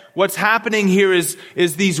instead, what's happening here is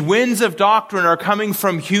these winds of doctrine are coming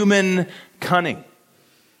from human cunning.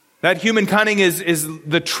 That human cunning is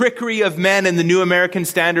the trickery of men in the New American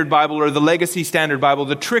Standard Bible or the Legacy Standard Bible,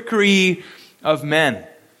 the trickery of men.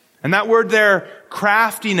 And that word there,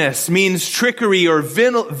 craftiness, means trickery or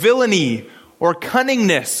villainy or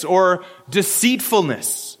cunningness or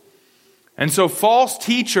deceitfulness. And so false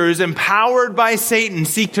teachers, empowered by Satan,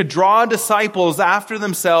 seek to draw disciples after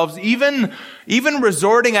themselves, even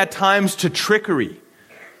resorting at times to trickery,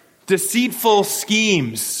 deceitful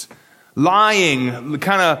schemes, lying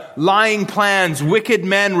plans, wicked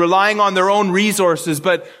men relying on their own resources.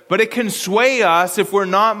 But it can sway us if we're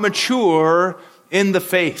not mature in the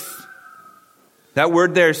faith. That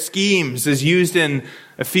word there, schemes, is used in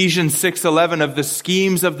Ephesians 6:11 of the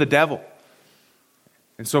schemes of the devil.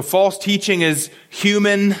 And so false teaching is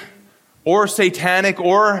human or satanic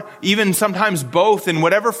or even sometimes both. In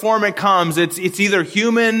whatever form it comes, it's either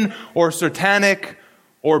human or satanic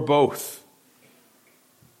or both.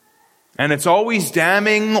 And it's always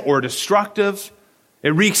damning or destructive. It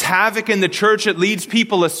wreaks havoc in the church. It leads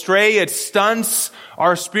people astray. It stunts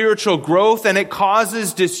our spiritual growth, and it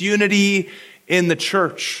causes disunity in the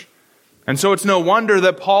church. And so it's no wonder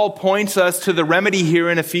that Paul points us to the remedy here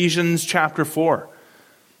in Ephesians chapter 4.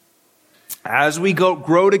 As we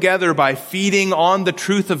grow together by feeding on the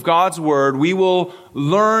truth of God's word, we will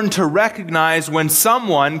learn to recognize when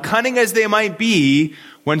someone, cunning as they might be,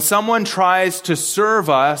 when someone tries to serve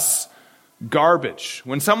us garbage,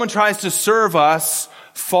 when someone tries to serve us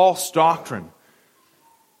false doctrine.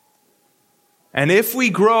 And if we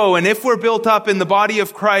grow and if we're built up in the body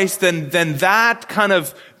of Christ, then that kind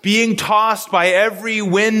of being tossed by every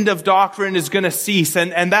wind of doctrine is going to cease,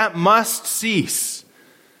 and that must cease.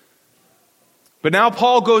 But now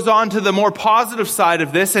Paul goes on to the more positive side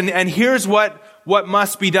of this, and here's what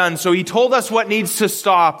must be done. So he told us what needs to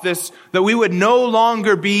stop, this, that we would no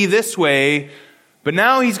longer be this way, but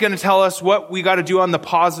now he's going to tell us what we got to do on the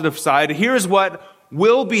positive side. Here's what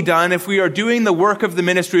will be done if we are doing the work of the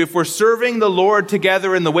ministry, if we're serving the Lord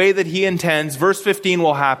together in the way that he intends. Verse 15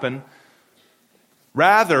 will happen.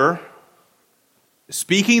 Rather,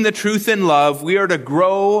 speaking the truth in love, we are to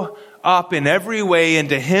grow up in every way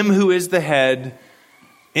into him who is the head,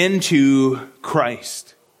 into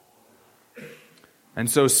Christ. And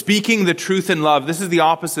so speaking the truth in love, this is the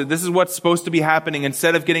opposite. This is what's supposed to be happening.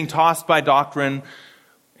 Instead of getting tossed by doctrine,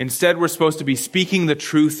 instead we're supposed to be speaking the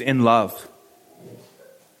truth in love.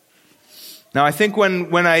 Now I think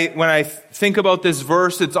when I think about this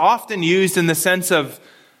verse, it's often used in the sense of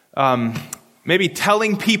maybe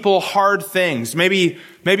telling people hard things, maybe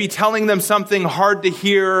telling them something hard to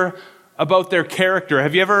hear about their character.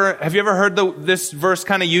 Have you ever heard this verse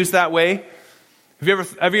kind of used that way?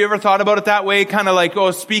 Have you ever thought about it that way? Kind of like,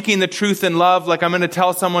 speaking the truth in love, like I'm going to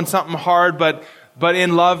tell someone something hard, but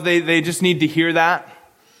in love they just need to hear that.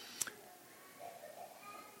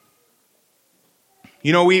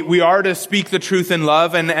 You know, we are to speak the truth in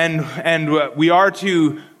love, and we are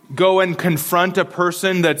to go and confront a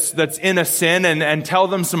person that's in a sin and tell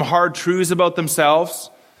them some hard truths about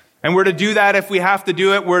themselves. And we're to do that if we have to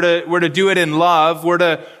do it. We're to do it in love. We're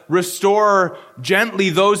to restore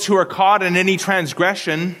gently those who are caught in any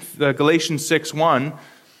transgression, Galatians 6:1.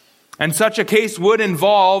 And such a case would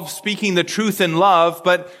involve speaking the truth in love.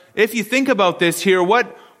 But if you think about this here,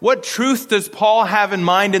 what truth does Paul have in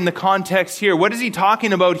mind in the context here? What is he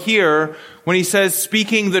talking about here when he says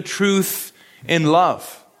speaking the truth in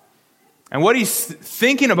love? And what he's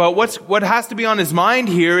thinking about, what has to be on his mind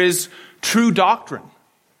here is true doctrine.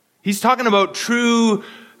 He's talking about true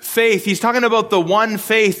faith. He's talking about the one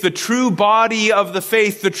faith, the true body of the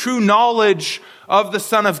faith, the true knowledge of the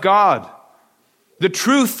Son of God. The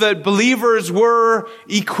truth that believers were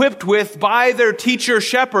equipped with by their teacher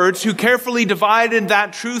shepherds who carefully divided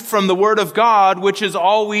that truth from the Word of God, which is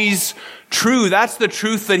always true. That's the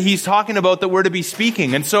truth that he's talking about that we're to be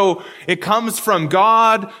speaking. And so it comes from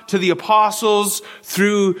God to the apostles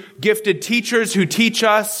through gifted teachers who teach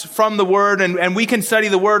us from the Word, and we can study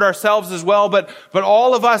the Word ourselves as well, but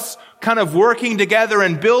all of us kind of working together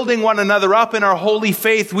and building one another up in our holy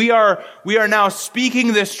faith, we are now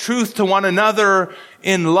speaking this truth to one another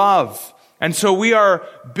in love. And so we are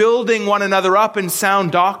building one another up in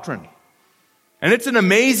sound doctrine. And it's an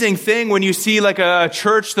amazing thing when you see like a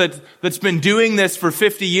church that's been doing this for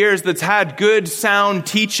 50 years, that's had good, sound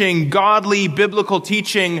teaching, godly, biblical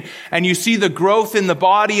teaching, and you see the growth in the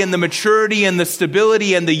body and the maturity and the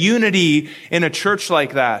stability and the unity in a church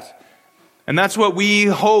like that. And that's what we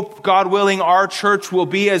hope, God willing, our church will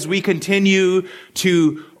be as we continue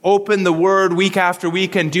to open the Word week after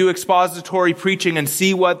week and do expository preaching and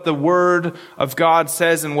see what the Word of God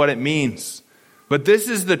says and what it means. But this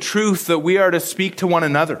is the truth that we are to speak to one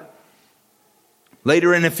another.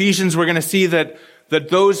 Later in Ephesians, we're going to see that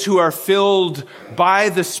those who are filled by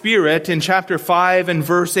the Spirit, in chapter 5 and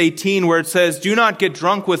verse 18, where it says, "Do not get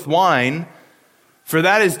drunk with wine, for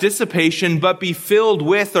that is dissipation, but be filled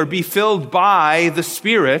with," or be filled by, "the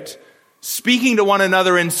Spirit, speaking to one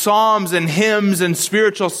another in psalms and hymns and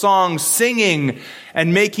spiritual songs, singing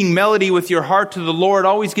and making melody with your heart to the Lord,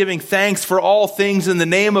 always giving thanks for all things in the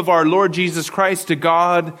name of our Lord Jesus Christ to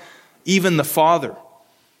God, even the Father."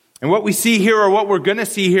 And what we see here, or what we're going to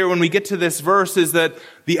see here when we get to this verse, is that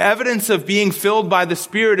the evidence of being filled by the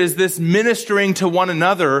Spirit is this ministering to one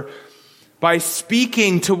another by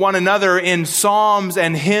speaking to one another in psalms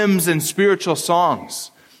and hymns and spiritual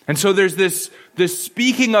songs. And so there's this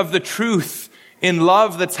speaking of the truth in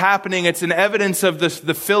love that's happening. It's an evidence of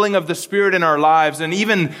the filling of the Spirit in our lives, and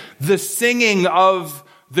even the singing of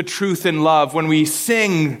the truth in love when we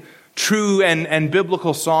sing true and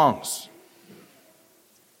biblical songs.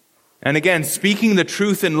 And again, speaking the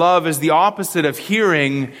truth in love is the opposite of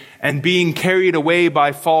hearing and being carried away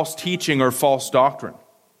by false teaching or false doctrine.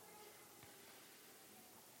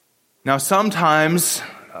 Now, sometimes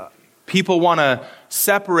people want to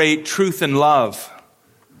separate truth and love.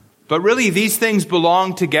 But really, these things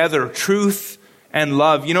belong together, truth and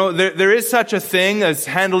love. You know, there is such a thing as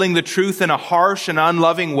handling the truth in a harsh and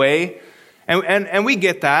unloving way. And we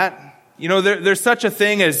get that. You know, there's such a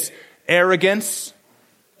thing as arrogance.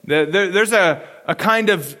 There's a kind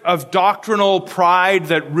of doctrinal pride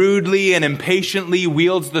that rudely and impatiently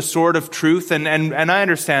wields the sword of truth, and I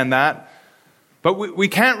understand that. But we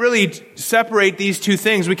can't really separate these two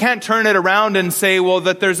things. We can't turn it around and say, well,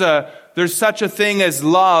 that there's such a thing as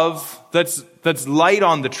love that's light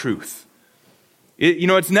on the truth.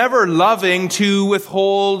 It's never loving to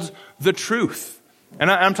withhold the truth. And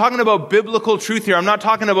I'm talking about biblical truth here. I'm not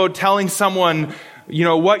talking about telling someone,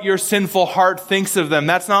 what your sinful heart thinks of them.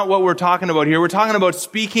 That's not what we're talking about here. We're talking about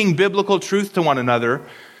speaking biblical truth to one another.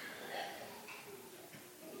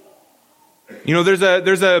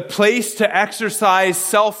 There's a place to exercise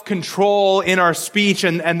self-control in our speech,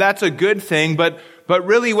 and that's a good thing. But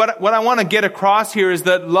really what I want to get across here is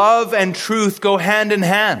that love and truth go hand in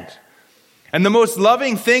hand. And the most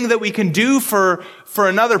loving thing that we can do for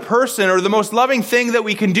another person, or the most loving thing that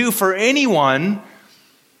we can do for anyone,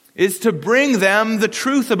 is to bring them the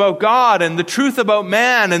truth about God and the truth about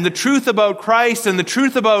man and the truth about Christ and the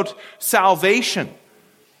truth about salvation.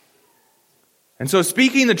 And so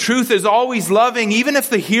speaking the truth is always loving, even if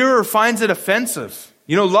the hearer finds it offensive.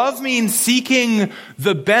 Love means seeking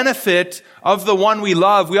the benefit of the one we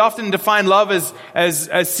love. We often define love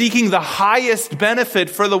as seeking the highest benefit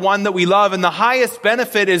for the one that we love. And the highest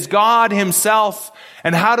benefit is God himself.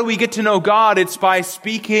 And how do we get to know God? It's by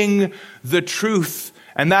speaking the truth.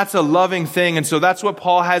 And that's a loving thing. And so that's what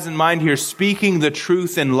Paul has in mind here, speaking the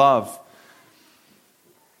truth in love.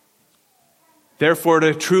 Therefore,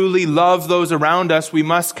 to truly love those around us, we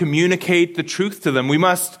must communicate the truth to them. We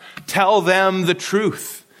must tell them the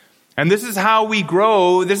truth. And this is how we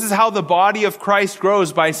grow. This is how the body of Christ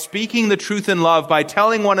grows, by speaking the truth in love, by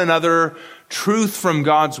telling one another truth from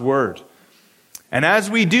God's word. And as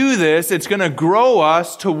we do this, it's going to grow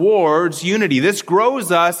us towards unity. This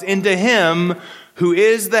grows us into Him who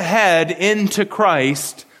is the head, into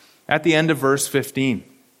Christ, at the end of verse 15.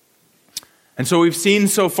 And so we've seen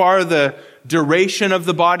so far the duration of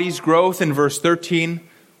the body's growth in verse 13.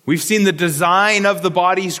 We've seen the design of the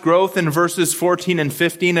body's growth in verses 14 and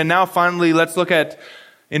 15. And now finally, let's look at,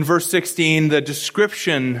 in verse 16, the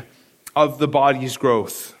description of the body's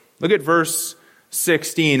growth. Look at verse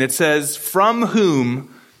 16. It says, "From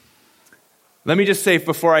whom," let me just say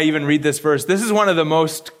before I even read this verse, this is one of the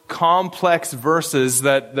most complex verses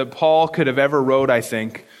that Paul could have ever wrote, I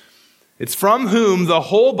think. It's "from whom the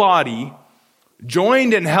whole body,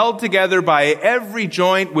 joined and held together by every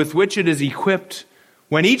joint with which it is equipped,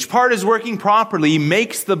 when each part is working properly,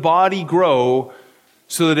 makes the body grow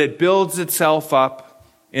so that it builds itself up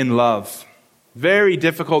in love." Very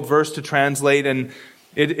difficult verse to translate, and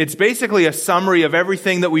it's basically a summary of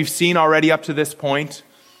everything that we've seen already up to this point.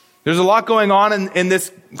 There's a lot going on in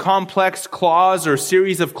this complex clause or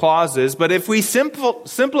series of clauses, but if we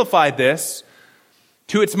simplified this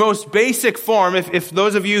to its most basic form, if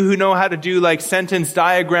those of you who know how to do like sentence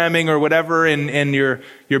diagramming or whatever in your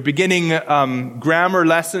beginning grammar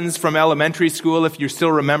lessons from elementary school, if you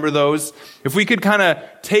still remember those, if we could kind of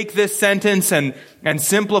take this sentence and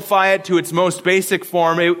simplify it to its most basic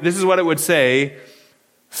form, this is what it would say: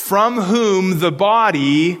 from whom the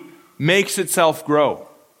body makes itself grow.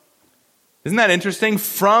 Isn't that interesting?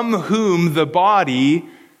 From whom the body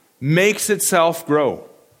makes itself grow.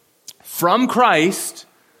 From Christ,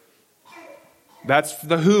 that's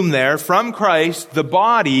the whom there, from Christ, the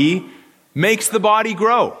body makes the body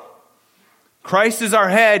grow. Christ is our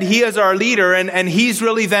head, He is our leader, and He's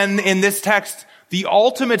really then, in this text, the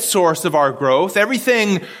ultimate source of our growth.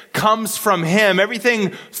 Everything comes from Him. Everything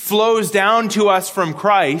flows down to us from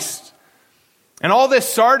Christ. And all this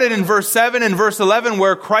started in verse 7 and verse 11,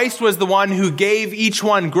 where Christ was the one who gave each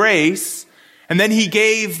one grace, and then He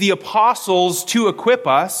gave the apostles to equip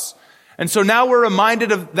us. And so now we're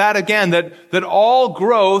reminded of that again, that all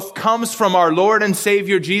growth comes from our Lord and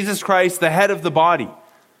Savior Jesus Christ, the head of the body.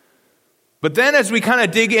 But then as we kind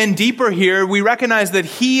of dig in deeper here, we recognize that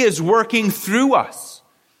He is working through us.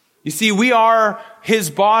 You see, we are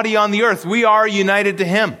His body on the earth. We are united to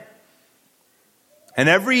Him. And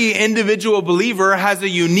every individual believer has a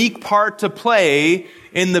unique part to play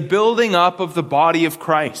in the building up of the body of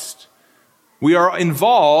Christ. We are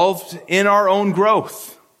involved in our own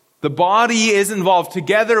growth. The body is involved.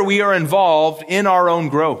 Together we are involved in our own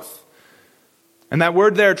growth. And that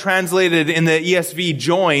word there translated in the ESV,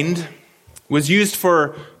 joined, was used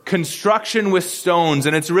for construction with stones.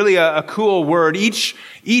 And it's really a cool word. Each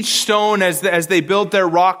stone, as they built their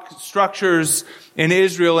rock structures in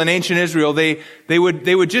Israel, in ancient Israel, they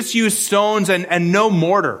would just use stones and no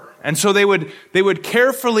mortar. And so they would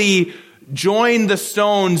carefully join the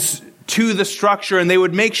stones to the structure, and they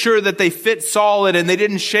would make sure that they fit solid and they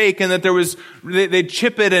didn't shake, and that they'd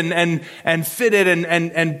chip it and fit it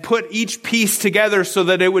and put each piece together so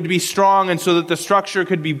that it would be strong and so that the structure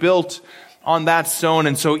could be built on that stone.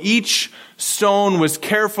 And so each stone was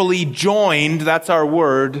carefully joined, that's our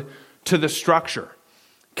word, to the structure.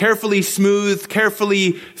 Carefully smoothed,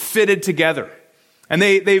 carefully fitted together. And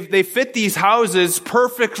they fit these houses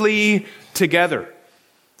perfectly together.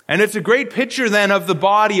 And it's a great picture then of the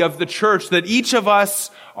body of the church, that each of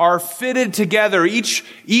us are fitted together, each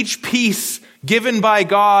piece given by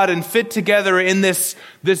God and fit together in this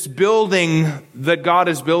building that God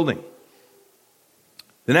is building.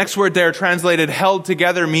 The next word there, translated held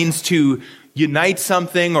together, means to unite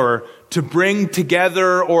something or to bring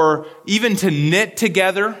together or even to knit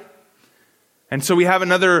together. And so we have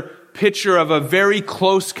another picture of a very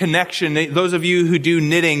close connection. Those of you who do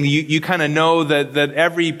knitting, you kind of know that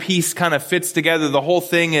every piece kind of fits together. The whole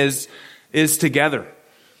thing is together.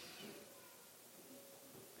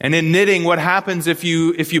 And in knitting, what happens if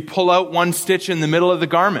you pull out one stitch in the middle of the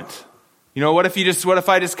garment? You know, what if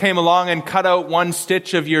I just came along and cut out one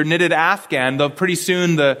stitch of your knitted Afghan? Pretty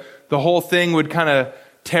soon the whole thing would kind of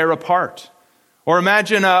tear apart. Or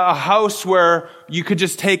imagine a house where you could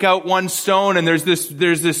just take out one stone and there's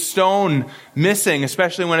this stone missing,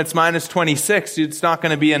 especially when it's minus 26. It's not going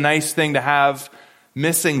to be a nice thing to have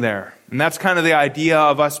missing there. And that's kind of the idea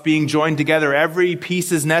of us being joined together. Every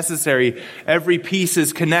piece is necessary. Every piece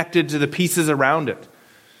is connected to the pieces around it.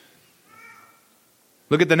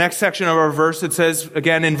 Look at the next section of our verse. It says,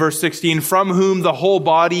 again in verse 16, from whom the whole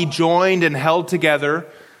body joined and held together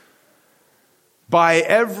by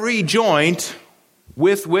every joint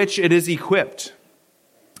with which it is equipped.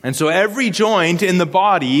 And so every joint in the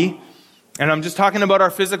body, and I'm just talking about our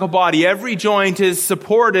physical body, every joint is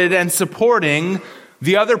supported and supporting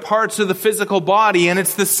the other parts of the physical body, and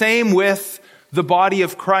it's the same with the body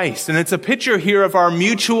of Christ. And it's a picture here of our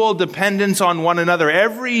mutual dependence on one another.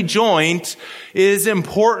 Every joint is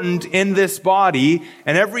important in this body,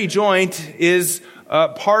 and every joint is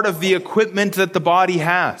part of the equipment that the body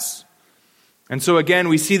has. And so again,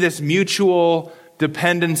 we see this mutual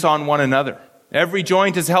dependence on one another. Every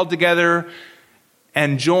joint is held together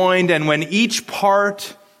and joined, and when each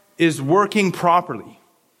part is working properly,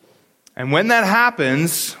 and when that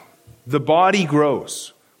happens, the body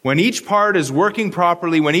grows. When each part is working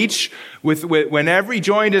properly, when every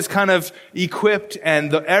joint is kind of equipped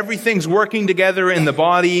and everything's working together in the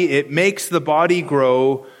body, it makes the body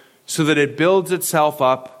grow so that it builds itself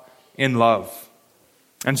up in love.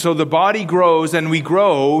 And so the body grows, and we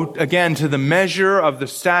grow, again, to the measure of the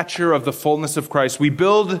stature of the fullness of Christ. We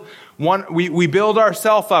build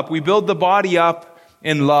ourselves up. We build the body up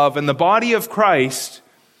in love. And the body of Christ,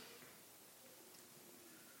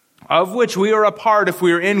 of which we are a part if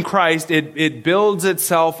we are in Christ, it builds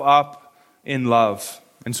itself up in love.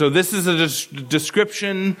 And so this is a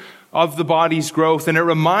description of the body's growth, and it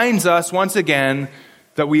reminds us once again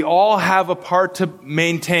that we all have a part to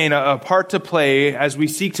maintain, a part to play as we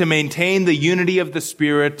seek to maintain the unity of the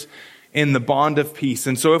Spirit in the bond of peace.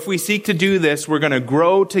 And so if we seek to do this, we're going to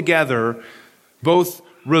grow together, both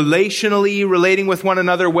relationally, relating with one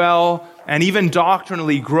another well, and even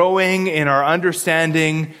doctrinally growing in our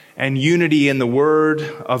understanding and unity in the Word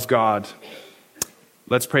of God.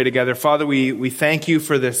 Let's pray together. Father, we thank you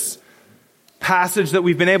for this passage that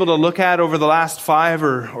we've been able to look at over the last 5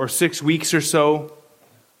 or 6 weeks or so.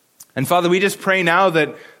 And Father, we just pray now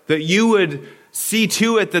that you would see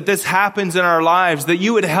to it that this happens in our lives, that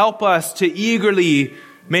you would help us to eagerly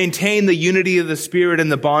maintain the unity of the Spirit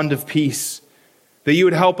and the bond of peace, that you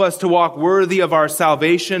would help us to walk worthy of our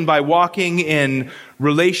salvation by walking in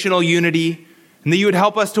relational unity, and that you would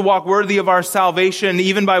help us to walk worthy of our salvation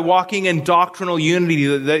even by walking in doctrinal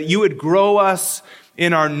unity, that you would grow us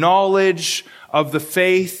in our knowledge of the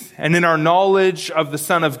faith and in our knowledge of the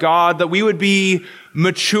Son of God, that we would be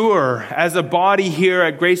mature as a body here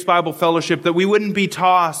at Grace Bible Fellowship, that we wouldn't be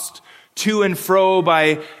tossed to and fro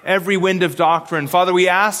by every wind of doctrine. Father, we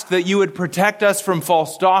ask that you would protect us from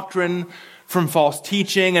false doctrine, from false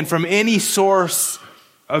teaching, and from any source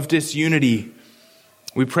of disunity.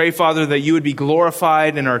 We pray, Father, that you would be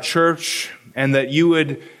glorified in our church and that you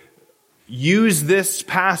would use this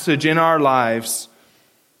passage in our lives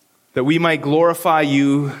that we might glorify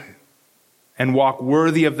you and walk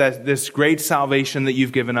worthy of this great salvation that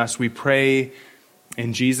you've given us. We pray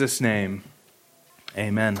in Jesus' name.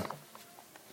 Amen.